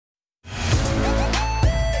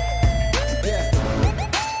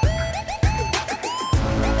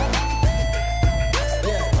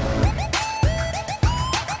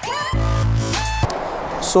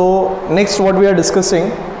So next what we are discussing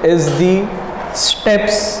is the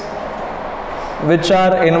steps which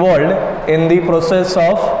are involved in the process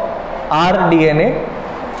of rDNA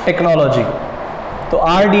technology. तो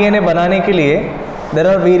rDNA बनाने के लिए there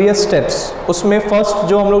are various steps. उसमें first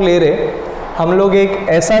जो हम लोग ले रहे, हम लोग एक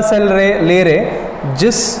ऐसा सेल ले रहे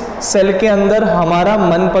जिस सेल के अंदर हमारा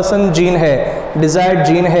मनपसंद जीन है, डिजायर्ड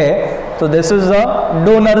जीन है, तो this is a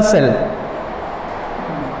donor cell.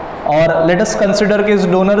 और लेट अस कंसिडर कि इस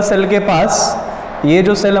डोनर सेल के पास ये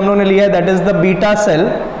जो सेल हम लोगों ने लिया है that is the beta cell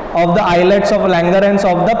of the islets of Langerhans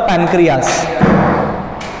of the pancreas.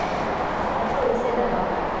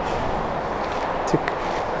 ठीक,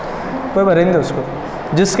 कोई बरेंगे उसको,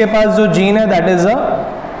 जिसके पास जो जीन है that is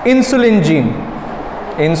a insulin gene.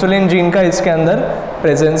 Insulin gene का इसके अंदर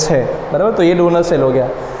प्रेजेंस है, बराबर. तो ये डोनर सेल हो गया.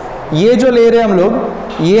 ये जो ले रहे हम लोग,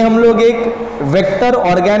 ये हम लोग एक वेक्टर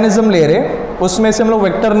ऑर्गेनिज्म ले रहे, उसमें से हम लोग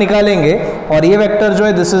वेक्टर निकालेंगे और ये वेक्टर जो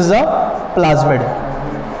है दिस इज अ प्लाज्मिड,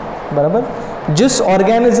 बराबर. जिस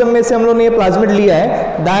ऑर्गेनिज्म में से हम लोग ने ये प्लाज्मिड लिया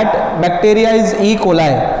है दैट बैक्टीरिया इज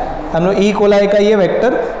E.coli. हम लोग E.coli का ये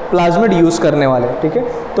वेक्टर प्लाज्मिड यूज करने वाले, ठीक है.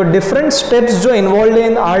 तो डिफरेंट स्टेप्स जो इन्वॉल्व है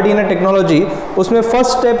इन rDNA टेक्नोलॉजी, उसमें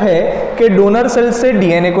फर्स्ट स्टेप है कि डोनर सेल से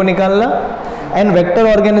डीएनए को निकालना एंड वेक्टर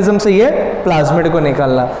ऑर्गेनिज्म से ये प्लाज्मिड को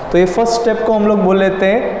निकालना. तो ये फर्स्ट स्टेप को हम लोग बोल लेते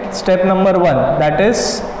हैं step number 1, that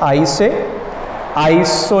is I से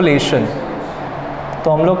आइसोलेशन.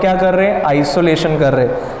 तो हम लोग क्या कर रहे हैं, आइसोलेशन कर रहे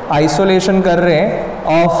हैं. आइसोलेशन कर रहे हैं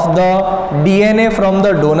of the DNA from the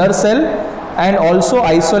donor cell and also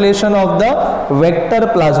isolation of the vector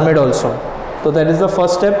plasmid also. तो that is the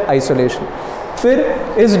first step, isolation. फिर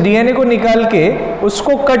इस डीएनए को निकाल के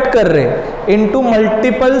उसको कट कर रहे इनटू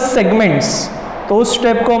मल्टीपल सेगमेंट्स. तो उस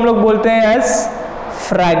स्टेप को हम लोग बोलते हैं एज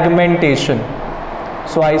फ्रैगमेंटेशन.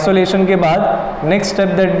 सो आइसोलेशन के बाद next step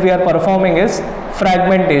that we are performing is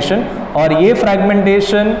fragmentation. और ये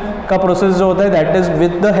फ्रैगमेंटेशन का प्रोसेस जो होता है that is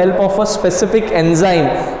with the help of a specific enzyme.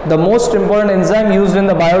 The most important enzyme used in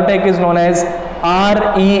the biotech is known as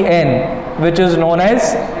REN, which is known as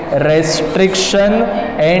restriction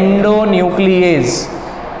endonuclease.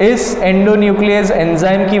 इस endonuclease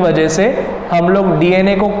enzyme की वजह से हम लोग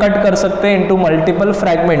डीएनए को कट कर सकते हैं इनटू मल्टीपल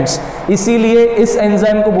फ्रैगमेंट्स. इसीलिए इस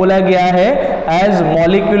एंजाइम को बोला गया है एज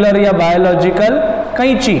मॉलिक्यूलर या बायोलॉजिकल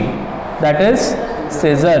कैंची, दैट इज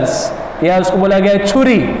सिजर्स. या उसको बोला गया है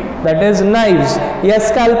छुरी, दैट इज नाइव्स, या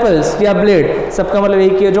स्कैल्पल्स या ब्लेड. सबका मतलब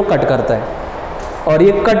एक ही है जो कट करता है. और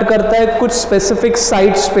ये कट करता है कुछ स्पेसिफिक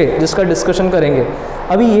साइट्स पे जिसका डिस्कशन करेंगे.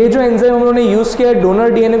 अभी ये जो एंजाइम हम लोगों ने यूज़ किया है डोनर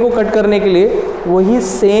डीएनए को कट करने के लिए, वही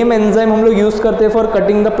सेम एंजाइम हम लोग यूज़ करते हैं for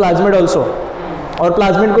cutting the plasmid also. और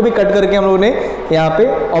प्लाज्मिड को भी कट करके हम लोगों ने यहाँ पे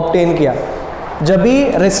ऑब्टेन किया. जब भी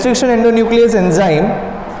रेस्ट्रिक्शन एंडोन्यूक्लियस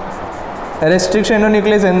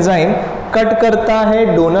एंजाइम कट करता है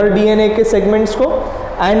डोनर डीएनए के सेगमेंट्स को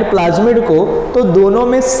एंड प्लाज्मिड को, तो दोनों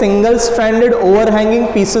में सिंगल स्ट्रैंडेड ओवरहैंगिंग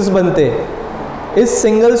पीसेस बनते हैं. इस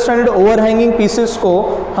सिंगल स्ट्रैंडेड ओवरहैंगिंग पीसेस को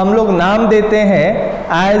हम लोग नाम देते हैं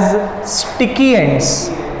एज स्टिकी एंड्स.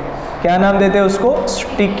 क्या नाम देते हैं उसको,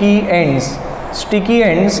 sticky ends. Sticky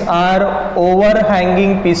ends are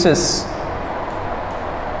overhanging pieces.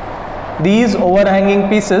 These overhanging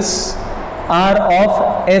pieces are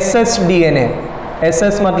of SS DNA.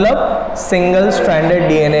 SS मतलब सिंगल स्ट्रैंडेड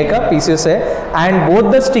डीएनए का पीसेस है. And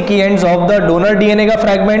both the sticky ends of the donor DNA का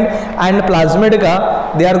fragment and plasmid का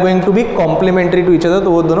they are going to be complementary to each other.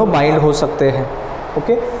 तो वो दोनों bind हो सकते हैं.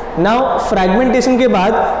 ओके, नाउ फ्रैगमेंटेशन के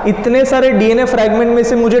बाद इतने सारे डीएनए फ्रैगमेंट में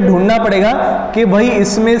से मुझे ढूंढना पड़ेगा कि भाई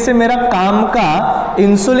इसमें से मेरा काम का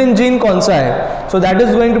इंसुलिन जीन कौन सा है. So that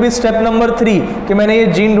is going to be step number 3 कि मैंने ये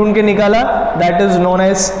जीन ढूंढ के निकाला, that is known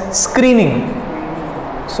as screening.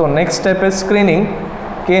 So next step is screening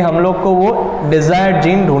कि हम लोग को वो डिजायर्ड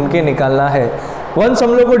जीन ढूंढ के निकालना है. वंस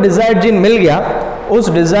हम लोग को डिजायर्ड जीन मिल गया, उस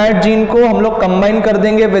डिजायर्ड जीन को हम लोग कंबाइन कर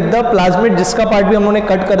देंगे विद द प्लाज्मिड जिसका पार्ट भी हम लोगों ने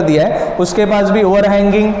कट कर दिया है, उसके पास भी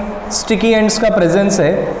ओवरहैंगिंग स्टिकी एंड्स का प्रेजेंस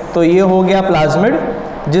है. तो ये हो गया प्लाज्मिड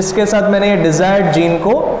जिसके साथ मैंने ये डिजायर्ड जीन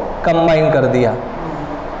को कंबाइन कर दिया.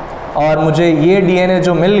 और मुझे ये डीएनए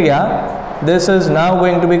जो मिल गया, this is now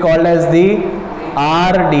going to be called as the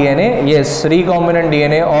rDNA, yes, recombinant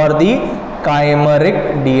DNA और दी chimeric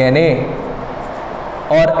DNA.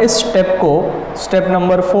 और इस स्टेप को, स्टेप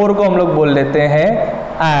नंबर 4 को हम लोग बोल लेते हैं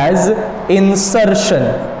एज इंसर्शन.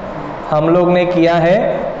 हम लोग ने किया है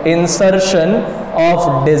insertion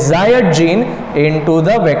of desired gene into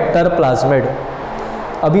the vector plasmid.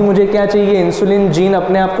 अभी मुझे क्या चाहिए, इंसुलिन जीन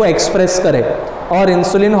अपने आप को एक्सप्रेस करे और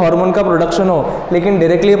इंसुलिन हार्मोन का प्रोडक्शन हो, लेकिन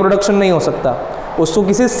डायरेक्टली प्रोडक्शन नहीं हो सकता, उसको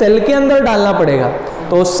किसी सेल के अंदर डालना पड़ेगा.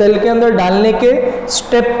 तो उस सेल के अंदर डालने के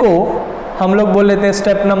स्टेप को हम लोग बोल लेते हैं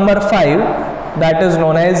step number 5, that is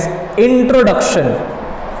known as introduction.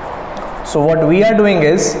 So what we are doing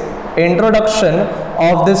is introduction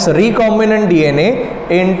of this recombinant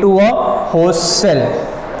DNA into a host cell.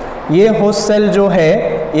 ये होस्ट सेल जो है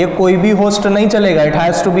ये कोई भी होस्ट नहीं चलेगा, it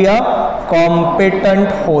has to be a competent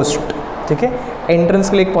host. ठीक है, एंट्रेंस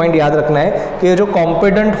के लिए एक पॉइंट याद रखना है कि ये जो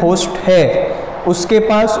कॉम्पिटेंट होस्ट है उसके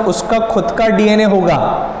पास उसका खुद का डीएनए होगा,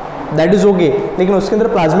 दैट इज ओके, लेकिन उसके अंदर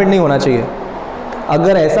प्लाज्मिड नहीं होना चाहिए.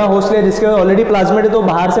 अगर ऐसा होस्ट लिया जिसके ऑलरेडी प्लाज्मिड है तो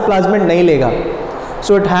बाहर से प्लाज्मिड नहीं लेगा.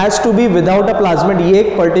 So it has to be without a plasmid. ये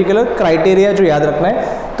एक पर्टिकुलर क्राइटेरिया जो याद रखना है.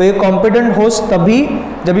 तो ये कॉम्पिटेंट होस्ट तभी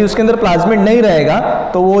जब भी उसके अंदर प्लाज्मिड नहीं रहेगा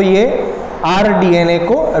तो वो ये rDNA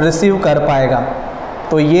को रिसीव कर पाएगा.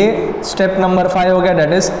 तो ये स्टेप नंबर 5 हो गया,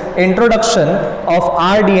 that is introduction of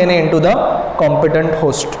rDNA into the competent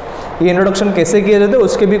host. ये इंट्रोडक्शन कैसे किया जाता है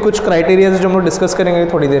उसके भी कुछ क्राइटेरिया जो हम लोग डिस्कस करेंगे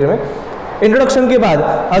थोड़ी देर में. इंट्रोडक्शन के बाद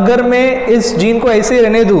अगर मैं इस जीन को ऐसे ही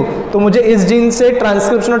रहने दूं तो मुझे इस जीन से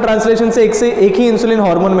ट्रांसक्रिप्शन और ट्रांसलेशन से एक ही इंसुलिन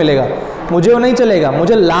हार्मोन मिलेगा, मुझे वो नहीं चलेगा.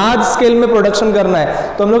 मुझे लार्ज स्केल में प्रोडक्शन करना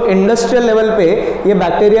है. तो हम लोग इंडस्ट्रियल लेवल पे ये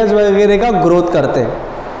बैक्टीरियाज वगैरह का ग्रोथ करते हैं.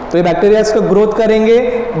 तो ये बैक्टीरियाज का ग्रोथ करेंगे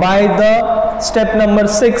by the step number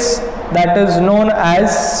 6 that is known as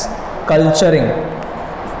culturing.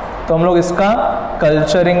 तो हम लोग इसका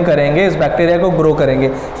कल्चरिंग करेंगे, इस बैक्टीरिया को ग्रो करेंगे.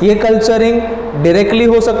 ये कल्चरिंग डायरेक्टली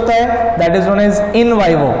हो सकता है, that is known as in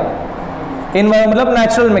vivo. In vivo मतलब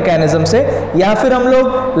नेचुरल मैकेनिज्म से, या फिर हम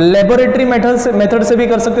लोग लेबोरेटरी मेथड से भी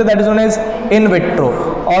कर सकते हैं, that is known as in vitro.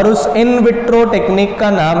 और उस इन विट्रो टेक्निक का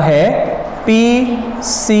नाम है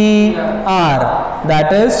PCR,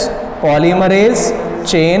 that is polymerase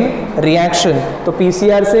chain reaction. तो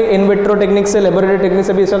PCR से, इन विट्रो टेक्निक से, लेबोरेटरी टेक्निक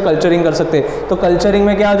से भी इसका कल्चरिंग कर सकते हैं. तो कल्चरिंग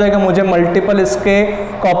में क्या हो जाएगा, मुझे मल्टीपल इसके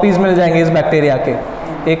कॉपीज मिल जाएंगे इस बैक्टीरिया के,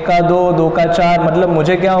 1 का 2, 2 का 4, मतलब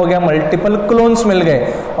मुझे क्या हो गया, मल्टीपल क्लोन्स मिल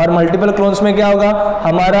गए. और मल्टीपल क्लोन्स में क्या होगा,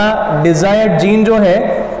 हमारा डिजायर्ड जीन जो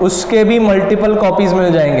है उसके भी मल्टीपल कॉपीज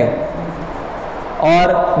मिल जाएंगे.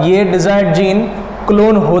 और ये डिजायर्ड जीन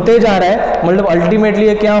क्लोन होते जा रहा है, मतलब अल्टीमेटली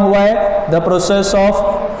ये क्या हुआ है, the process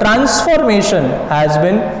of transformation has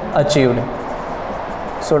been achieved.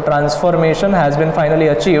 So transformation has been finally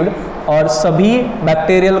achieved और सभी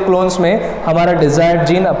बैक्टीरियल क्लोन्स में हमारा डिजायर्ड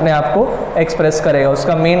जीन अपने आप को एक्सप्रेस करेगा.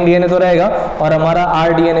 उसका मेन डीएनए तो रहेगा और हमारा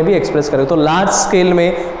rDNA भी एक्सप्रेस करेगा. तो लार्ज स्केल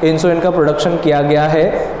में इंसुलिन का प्रोडक्शन किया गया है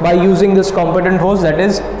by using this competent host that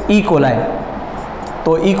is E.coli.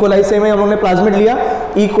 तो E.coli से में हम लोगों ने प्लाज्मिड लिया,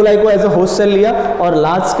 E.coli को एज अ होस्ट सेल लिया और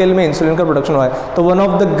लार्ज स्केल में इंसुलिन का प्रोडक्शन हुआ है. तो one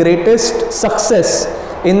of the greatest success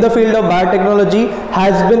in the field of biotechnology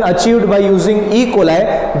has been achieved by using E.coli,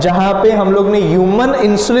 जहां पे हम लोग ने ह्यूमन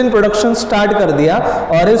इंसुलिन प्रोडक्शन स्टार्ट कर दिया.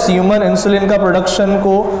 और इस ह्यूमन इंसुलिन का प्रोडक्शन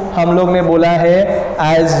को हम लोग ने बोला है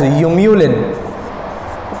as ह्यूम्यूलिन.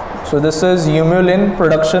 So this is ह्यूम्यूलिन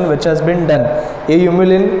production which has been done. ये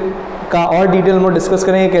ह्यूम्यूलिन का और डिटेल में डिस्कस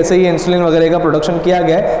करेंगे कैसे ये इंसुलिन वगैरह का प्रोडक्शन किया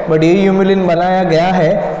गया है. बट ये ह्यूम्यूलिन बनाया गया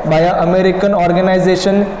है bye American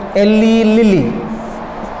organisation Eli Lilly.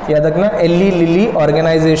 याद रखना, एली लिली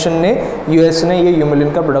ऑर्गेनाइजेशन ने, यूएस ने ये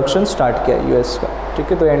ह्यूम्यूलिन का प्रोडक्शन स्टार्ट किया, यूएस का.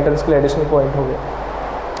 ठीक है, तो एंट्रेंस के लिए एडिशनल पॉइंट हो गया.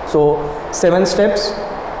 सो 7 steps: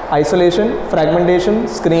 isolation, fragmentation,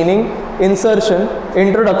 screening, insertion,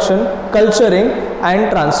 introduction, culturing and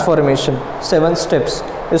transformation. 7 steps.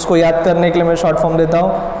 इसको याद करने के लिए मैं शॉर्ट फॉर्म देता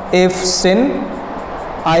हूँ. If sin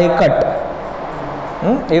I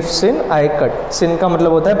cut. If sin I cut. सिन का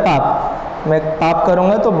मतलब होता है पाप. मैं पाप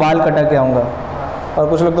करूँगा तो बाल कटा के आऊँगा. और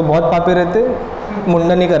कुछ लोग तो बहुत पापी रहते,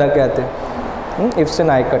 मुंडन ही करा के आते. If sin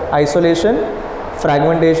I cut. Isolation,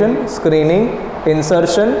 fragmentation, screening,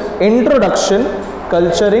 insertion, introduction,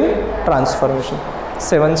 culturing, transformation.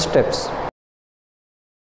 7 steps.